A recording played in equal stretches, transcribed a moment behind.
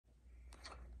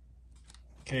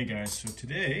Okay guys, so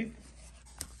today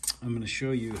I'm going to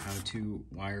show you how to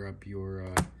wire up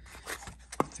your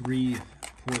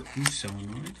 3-port boost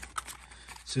solenoid.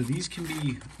 So these can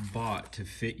be bought to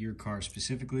fit your car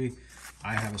specifically.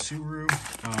 I have a Subaru,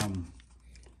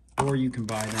 or you can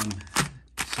buy them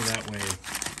so that way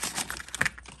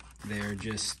they're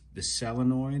just the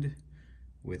solenoid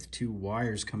with 2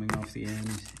 wires coming off the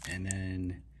end and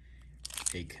then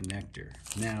a connector.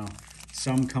 Now,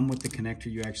 some come with the connector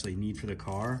you actually need for the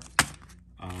car.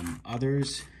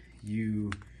 Others,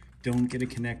 you don't get a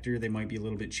connector. They might be a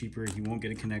little bit cheaper. You won't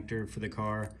get a connector for the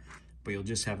car, but you'll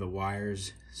just have the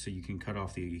wires so you can cut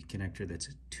off the connector that's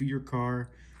to your car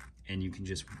and you can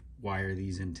just wire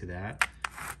these into that.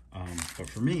 But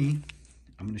for me,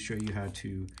 I'm going to show you how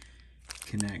to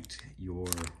connect your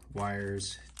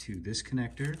wires to this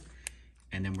connector,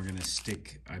 and then we're going to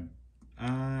stick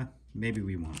maybe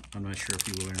we won't. I'm not sure if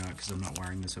we will or not because I'm not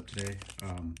wiring this up today.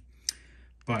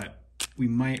 But we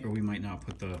might or we might not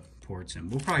put the ports in.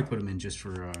 We'll probably put them in just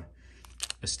for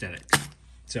aesthetics.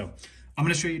 So I'm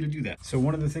going to show you to do that. So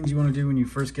one of the things you want to do when you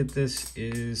first get this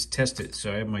is test it.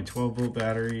 So I have my 12-volt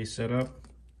battery set up,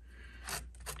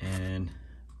 and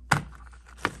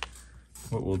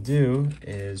what we'll do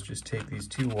is just take these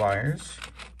 2 wires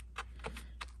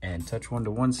and touch one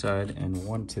to one side and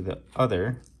one to the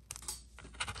other.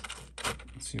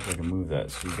 Let's see if I can move that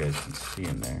so you guys can see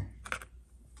in there.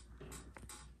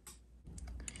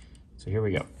 So here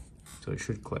we go. So it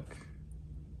should click.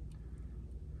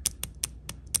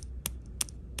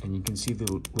 And you can see the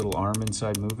little arm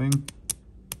inside moving.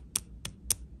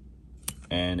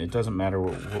 And it doesn't matter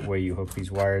what way you hook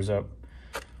these wires up.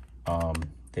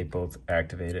 They both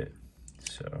activate it.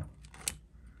 So,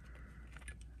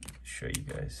 show you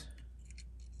guys.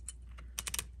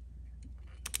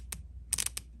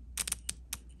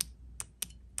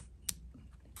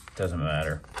 Doesn't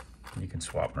matter. You can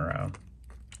swap them around.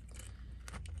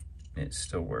 It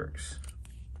still works.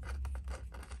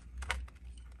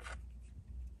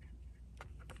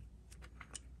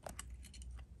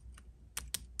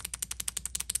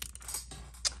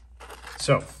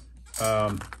 So,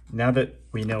 now that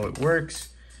we know it works,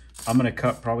 I'm gonna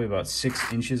cut probably about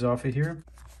 6 inches off of here.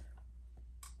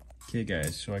 Okay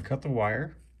guys, so I cut the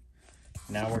wire.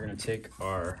 Now we're gonna take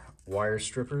our wire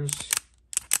strippers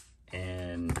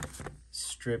and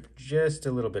strip just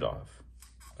a little bit off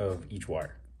of each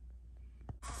wire.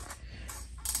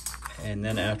 And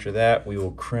then after that, we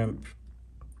will crimp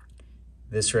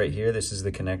this right here. This is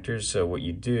the connectors. So what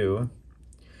you do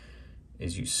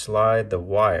is you slide the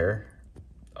wire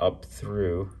up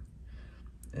through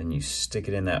and you stick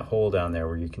it in that hole down there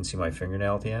where you can see my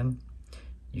fingernail at the end.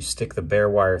 You stick the bare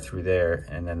wire through there,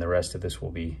 and then the rest of this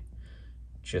will be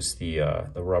just the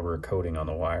rubber coating on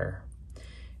the wire.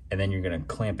 And then you're gonna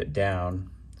clamp it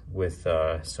down with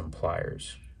some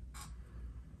pliers.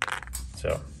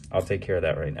 So I'll take care of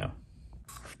that right now.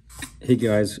 Hey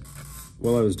guys,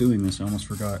 while I was doing this, I almost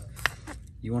forgot.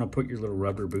 You wanna put your little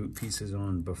rubber boot pieces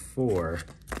on before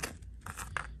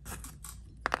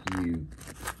you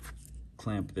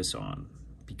clamp this on,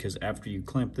 because after you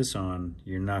clamp this on,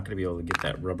 you're not gonna be able to get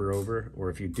that rubber over, or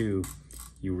if you do,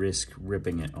 you risk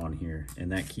ripping it on here,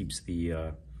 and that keeps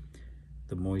the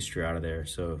moisture out of there.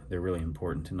 So they're really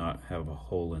important to not have a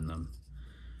hole in them.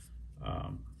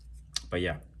 But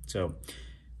yeah, so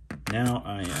now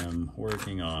I am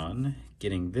working on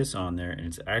getting this on there, and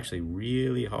it's actually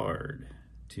really hard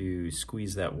to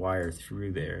squeeze that wire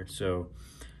through there. So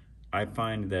I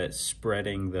find that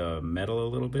spreading the metal a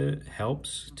little bit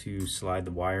helps to slide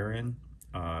the wire in,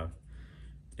 at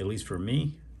least for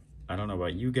me. I don't know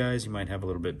about you guys, you might have a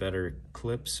little bit better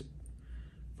clips,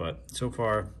 but so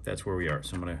far that's where we are.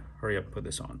 So I'm gonna hurry up and put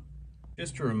this on.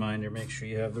 Just a reminder, make sure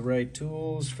you have the right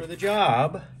tools for the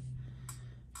job.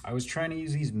 I was trying to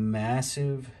use these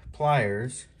massive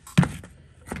pliers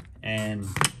and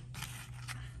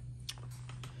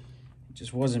it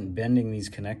just wasn't bending these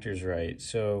connectors right.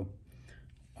 So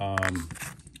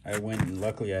I went, and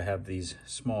luckily I have these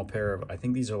small pair of, I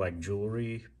think these are like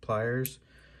jewelry pliers.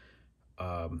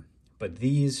 But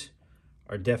these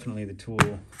are definitely the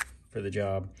tool for the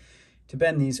job to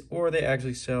bend these, or they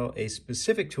actually sell a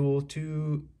specific tool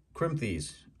to crimp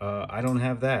these. I don't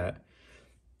have that.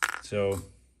 So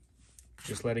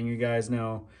just letting you guys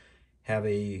know, have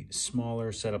a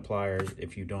smaller set of pliers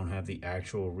if you don't have the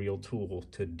actual real tool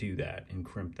to do that and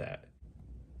crimp that.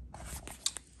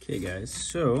 Okay guys,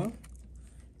 so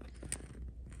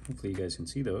hopefully you guys can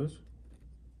see those.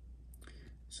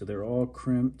 So they're all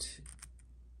crimped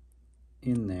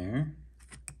in there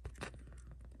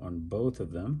on both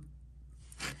of them.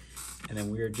 And then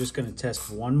we are just going to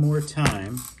test one more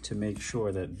time to make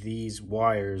sure that these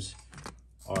wires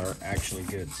are actually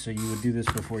good. So you would do this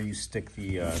before you stick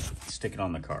it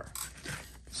on the car.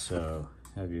 So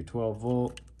have your 12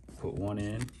 volt, put one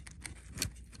in.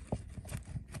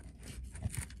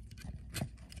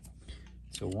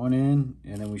 So one in,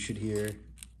 and then we should hear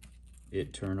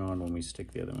it turn on when we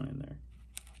stick the other one in there.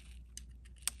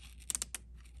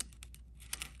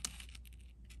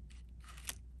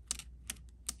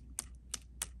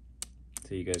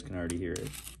 So you guys can already hear it.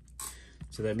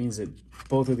 So that means that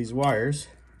both of these wires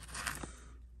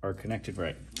are connected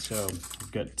right. So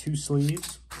we've got two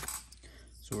sleeves.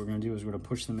 So what we're going to do is we're going to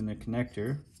push them in the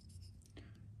connector.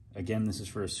 Again, this is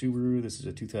for a Subaru. This is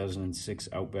a 2006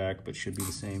 Outback, but should be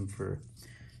the same for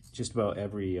just about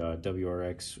every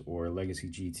WRX or Legacy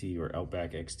GT or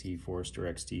Outback XT, Forester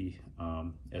XT,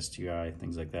 STI,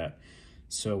 things like that.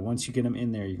 So once you get them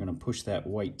in there, you're going to push that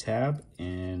white tab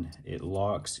and it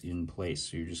locks in place.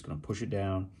 So you're just going to push it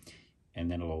down and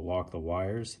then it'll lock the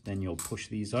wires. Then you'll push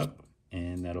these up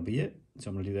and that'll be it. So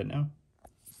I'm going to do that now.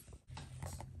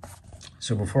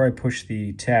 So before I push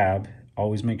the tab,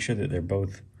 always make sure that they're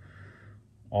both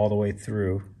all the way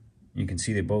through. You can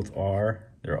see they both are.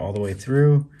 They're all the way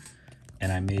through.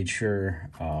 And I made sure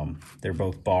they're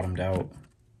both bottomed out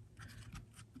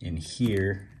in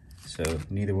here, so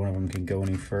neither one of them can go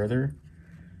any further.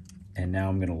 And now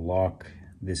I'm going to lock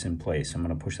this in place. I'm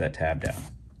going to push that tab down.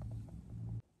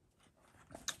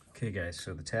 Okay guys,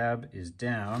 so the tab is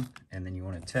down, and then you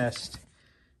want to test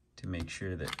to make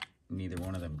sure that neither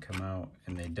one of them come out,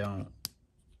 and they don't.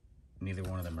 Neither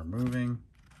one of them are moving.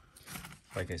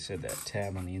 Like I said, that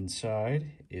tab on the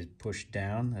inside is pushed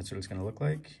down. That's what it's going to look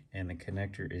like. And the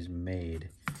connector is made.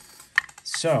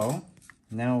 So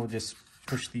now we'll just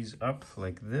push these up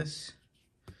like this.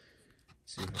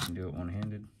 See if I can do it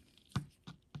one-handed.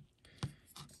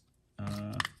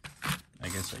 I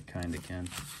guess I kind of can.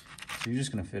 So you're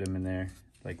just going to fit them in there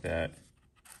like that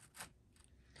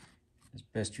as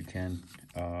best you can.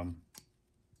 I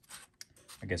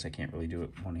guess I can't really do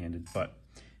it one-handed, but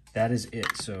that is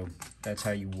it. So that's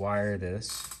how you wire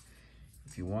this.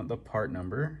 If you want the part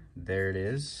number, there it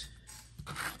is.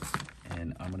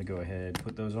 And I'm gonna go ahead,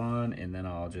 put those on, and then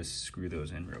I'll just screw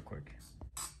those in real quick.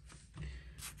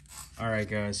 All right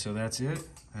guys, so that's it.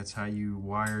 That's how you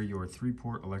wire your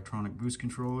 3-port electronic boost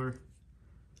controller.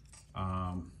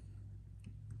 In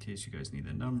case you guys need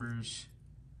the numbers,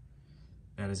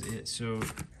 that is it. So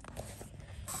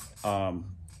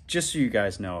just so you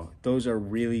guys know, those are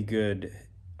really good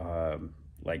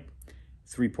like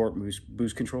 3-port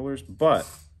boost controllers, but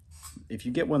if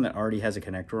you get one that already has a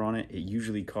connector on it, it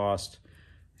usually costs,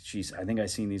 geez, I think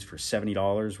I've seen these for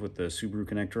 $70 with the Subaru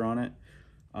connector on it.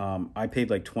 I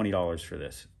paid like $20 for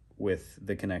this with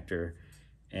the connector,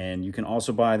 and you can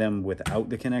also buy them without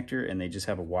the connector and they just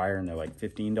have a wire and they're like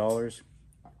 $15.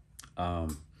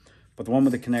 But the one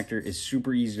with the connector is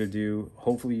super easy to do.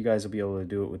 Hopefully you guys will be able to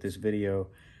do it with this video.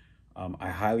 I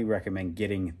highly recommend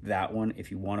getting that one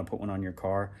if you want to put one on your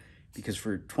car, because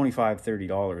for $25,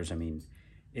 $30, I mean,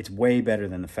 it's way better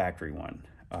than the factory one.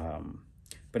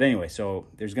 But anyway, so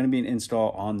there's going to be an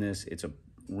install on this. It's a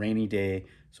rainy day,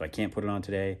 so I can't put it on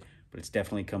today, but it's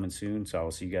definitely coming soon. So I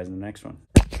will see you guys in the next one.